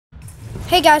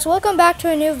Hey guys, welcome back to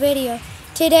a new video.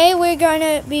 Today we're going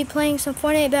to be playing some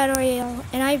Fortnite Battle Royale,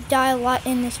 and I die a lot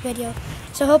in this video,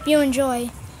 so hope you enjoy.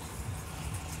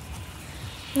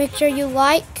 Make sure you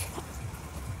like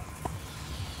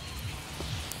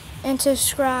and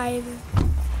subscribe.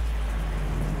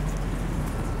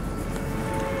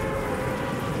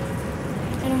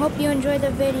 And I hope you enjoy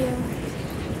the video.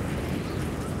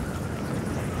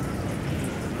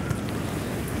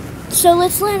 So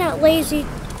let's land at Lazy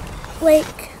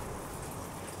Lake.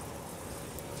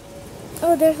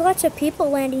 Oh, there's lots of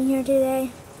people landing here today.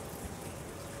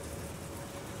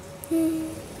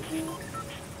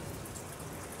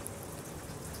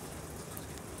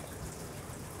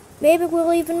 Maybe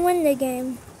we'll even win the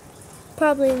game.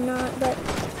 Probably not, but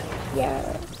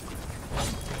yeah.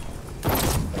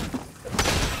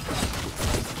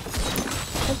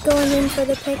 I'm going in for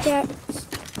the pickaxe.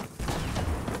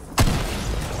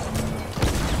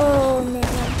 Oh man,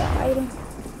 I died.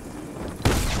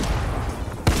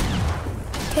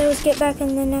 Okay, let's get back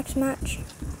in the next match.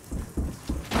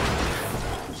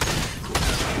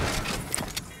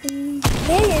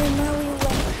 Okay, and now we win.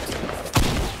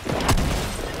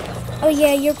 Oh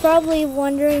yeah, you're probably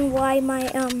wondering why my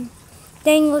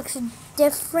thing looks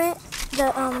different.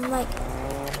 The like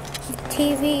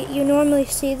TV, you normally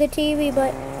see the TV,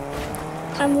 but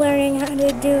I'm learning how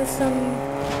to do some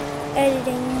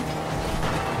editing.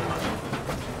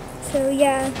 So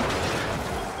yeah,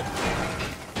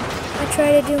 I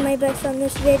try to do my best on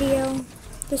this video.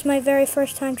 This is my very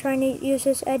first time trying to use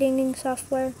this editing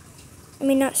software. I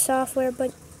mean, not software,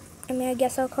 but I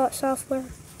guess I'll call it software.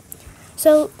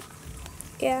 So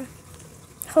yeah,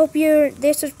 hope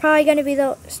this is probably going to be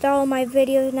the style of my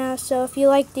videos now. So if you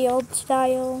like the old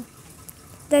style,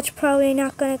 that's probably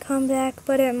not going to come back,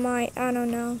 but it might. I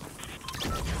don't know.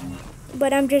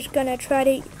 But I'm just gonna try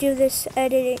to do this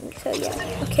editing, so yeah.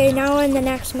 Okay, now we're in the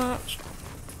next match.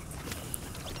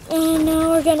 And now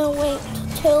we're gonna wait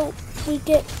till we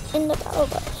get in the battle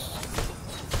bus.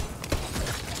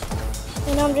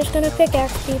 And I'm just gonna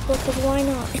pickaxe people, because why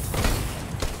not?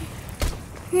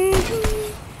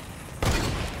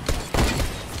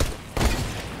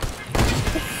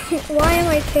 Why am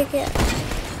I pickaxe?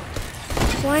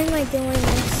 Why am I doing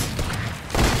this?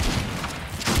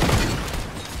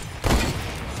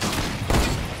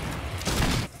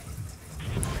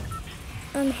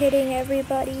 I'm hitting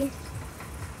everybody.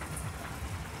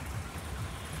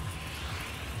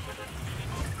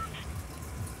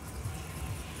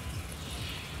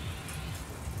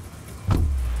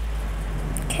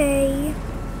 Okay.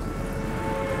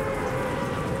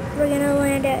 We're gonna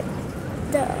land at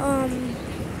the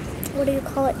what do you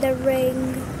call it? The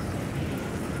ring.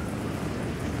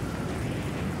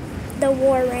 The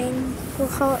war ring. We'll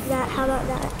call it that. How about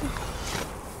that?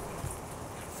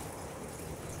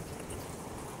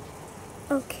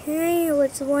 Okay,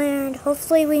 let's land.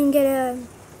 Hopefully we can get a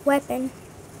weapon.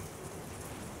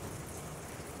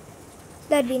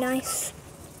 That'd be nice.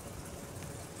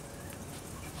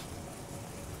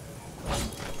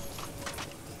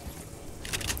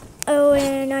 Oh,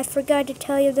 and I forgot to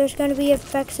tell you, there's going to be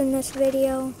effects in this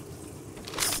video.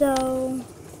 So,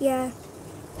 yeah.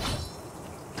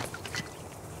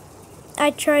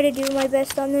 I try to do my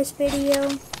best on this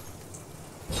video.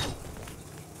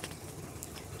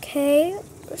 Okay,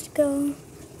 let's go.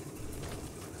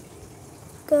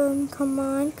 Come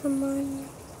on.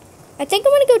 I think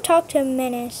I'm gonna go talk to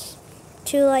Menace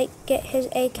to like get his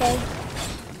AK,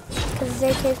 because his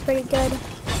AK is pretty good.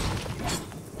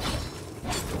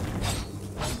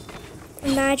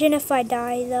 Imagine if I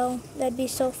die though, that'd be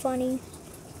so funny.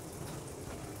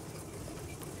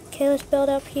 Okay, let's build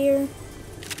up here.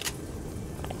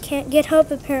 I can't get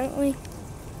up apparently.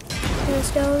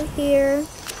 Let's go here.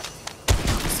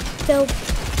 Still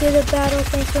do the battle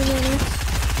thing for a minute.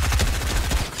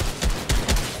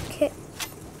 Okay.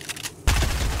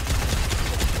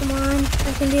 Come on,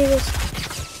 I can do this.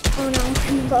 Oh no,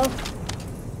 I'm low.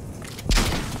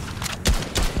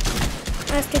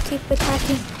 I have to keep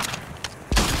attacking.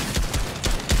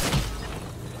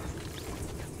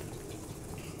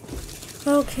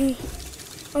 Okay,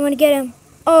 I'm gonna get him.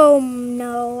 Oh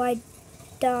no, I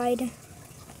died.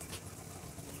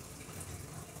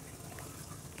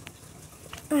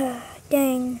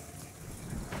 Dang.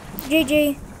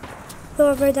 GG.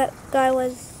 Whoever that guy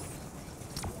was.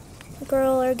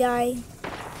 Girl or guy.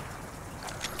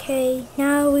 Okay,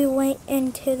 now we went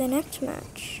into the next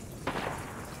match.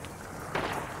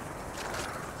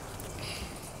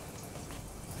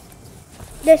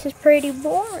 This is pretty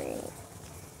boring.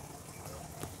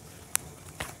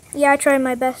 Yeah, I tried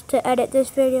my best to edit this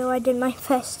video. I did my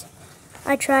best.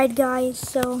 I tried, guys,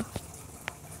 so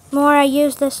more I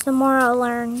use this, the more I'll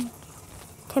learn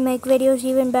to make videos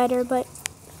even better, but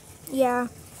yeah.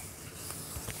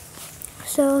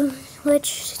 So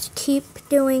let's keep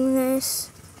doing this.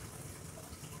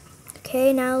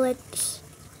 Okay, now let's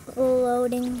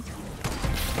loading.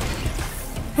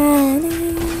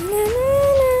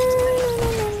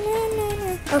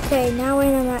 Okay, now we're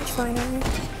in a match finally.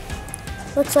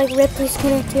 Looks like Ripley's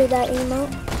gonna do that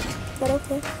emote, but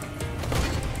okay.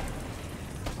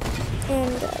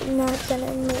 And I'm not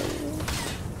gonna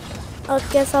move. I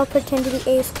guess I'll pretend to be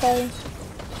Ace K.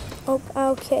 Oh,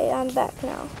 okay, I'm back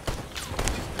now.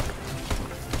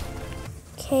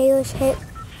 Okay, let's hit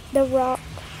the rock.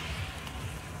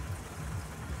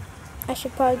 I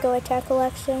should probably go attack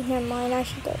Alexa. Never mind, I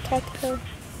should go attack her.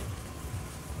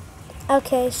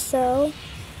 Okay, so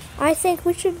I think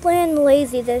we should land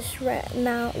lazy this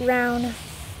round.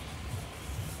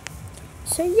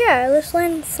 So yeah, let's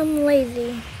land some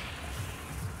lazy.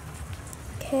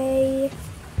 Okay.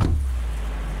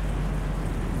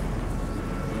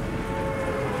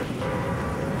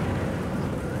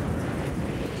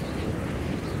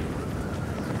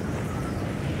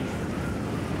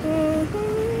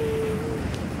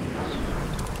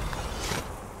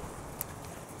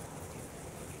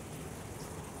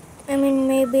 I mean,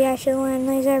 maybe I should land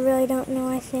lazy. I really don't know.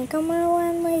 I think I'm gonna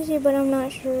land lazy, but I'm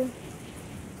not sure.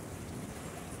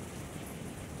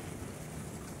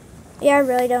 Yeah, I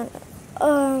really don't know.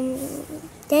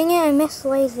 Dang it, I missed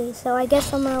lazy. So I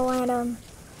guess I'm gonna land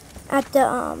at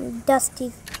the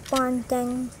dusty barn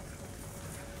thing.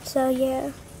 So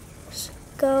yeah, let's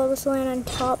go. Let's land on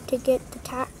top to get the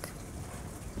tack.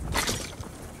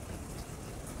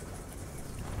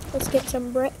 Let's get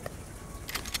some brick.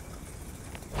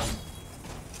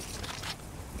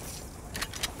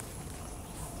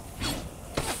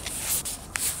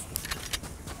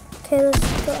 Okay, let's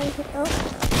go over here.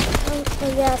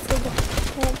 Oh yeah, I forgot.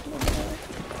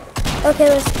 Okay,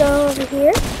 let's go over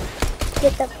here.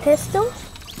 Get the pistol.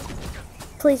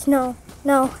 Please, no.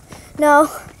 No. No.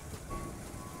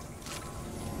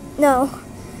 No.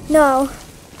 No.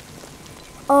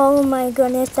 Oh my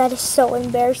goodness, that is so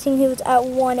embarrassing. He was at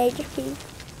 1 HP.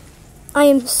 I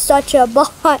am such a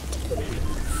bot.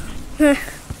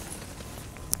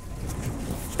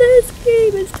 This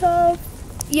game is tough.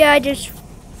 Yeah, I just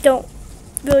don't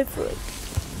really feel it.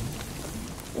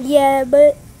 Yeah,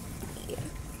 but yeah.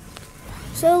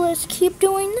 So let's keep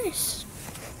doing this,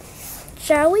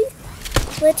 shall we?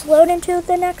 Let's load into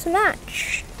the next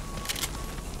match,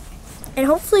 and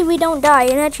hopefully we don't die,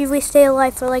 and actually we stay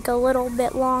alive for like a little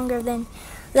bit longer than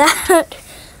that.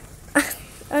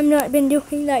 I've not been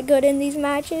doing that good in these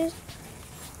matches,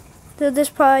 so this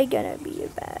is probably gonna be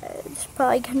bad. It's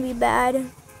probably gonna be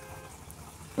bad.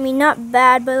 I mean, not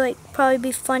bad, but like probably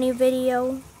be funny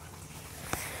video.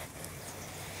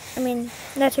 I mean,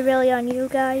 that's really on you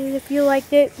guys. If you like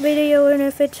the video and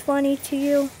if it's funny to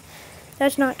you,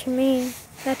 that's not to me.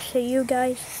 That's to you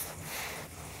guys.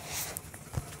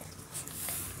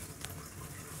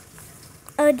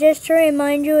 Just to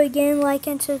remind you again, like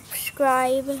and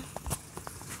subscribe.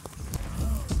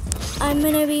 I'm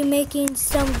gonna be making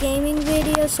some gaming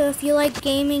videos, so if you like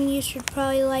gaming, you should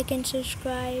probably like and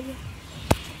subscribe.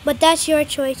 But that's your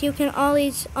choice. You can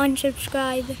always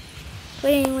unsubscribe.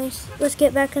 But anyways, let's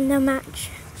get back in the match.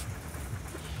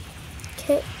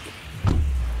 Okay.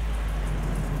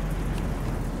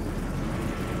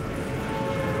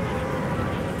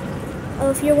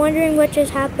 Oh, if you're wondering what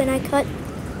just happened, I cut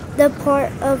the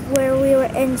part of where we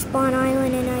were in Spawn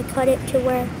Island and I cut it to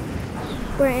where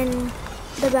we're in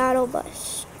the battle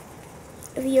bus.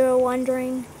 If you were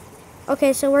wondering.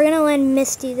 Okay, so we're gonna land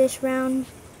Misty this round.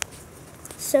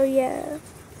 So yeah,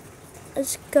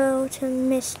 let's go to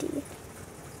Misty.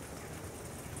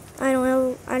 I don't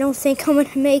know. I don't think I'm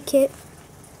gonna make it.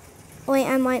 Wait,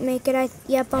 I might make it.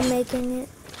 Yep, I'm making it.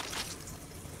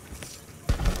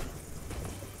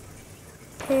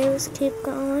 Okay, let's keep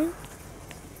going.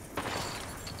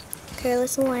 Okay,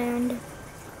 let's land.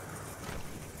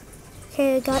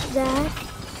 Okay, I got that.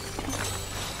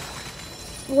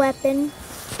 Weapon.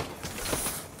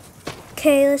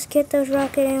 Okay, let's get those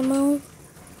rocket ammo.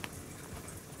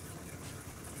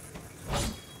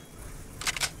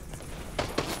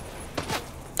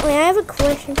 Wait, I have a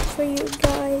question for you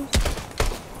guys.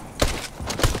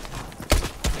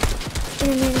 In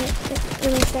a minute.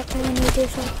 Give me a second, I need to do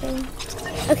something.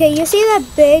 Okay, you see that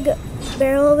big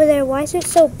barrel over there? Why is it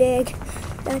so big?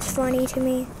 That's funny to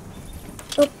me.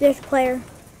 Oh, there's a player.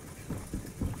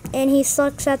 And he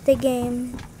sucks at the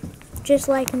game. Just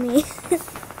like me.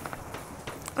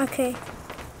 Okay,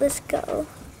 let's go.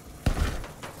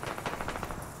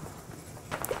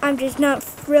 I'm just not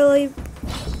really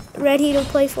ready to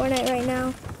play Fortnite right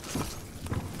now.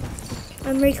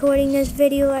 I'm recording this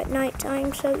video at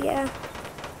nighttime, so yeah.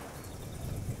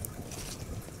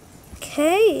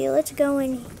 Okay, let's go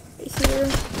in here.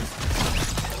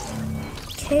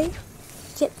 Okay,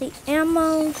 get the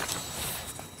ammo.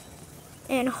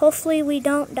 And hopefully we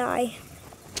don't die.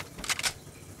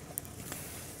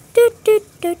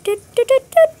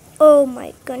 Oh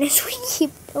my goodness, we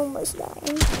keep almost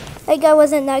dying. That guy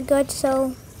wasn't that good,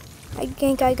 so I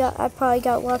think I probably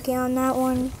got lucky on that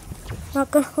one.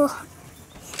 Not gonna lie.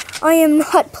 I am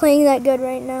not playing that good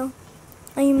right now.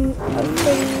 I'm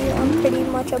pretty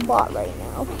much a bot right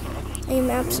now. I am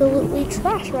absolutely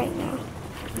trash right now.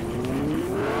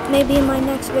 Maybe in my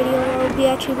next video it will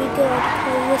actually be good.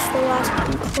 Or this the last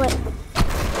clip.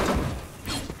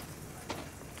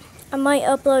 I might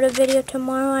upload a video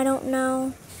tomorrow, I don't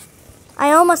know.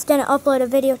 I almost didn't upload a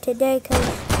video today because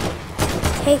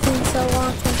it's taking so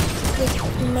long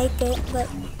to make it, but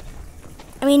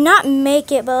I mean not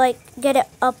make it, but like get it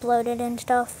uploaded and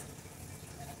stuff.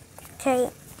 Okay.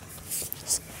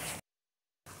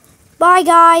 Bye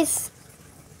guys.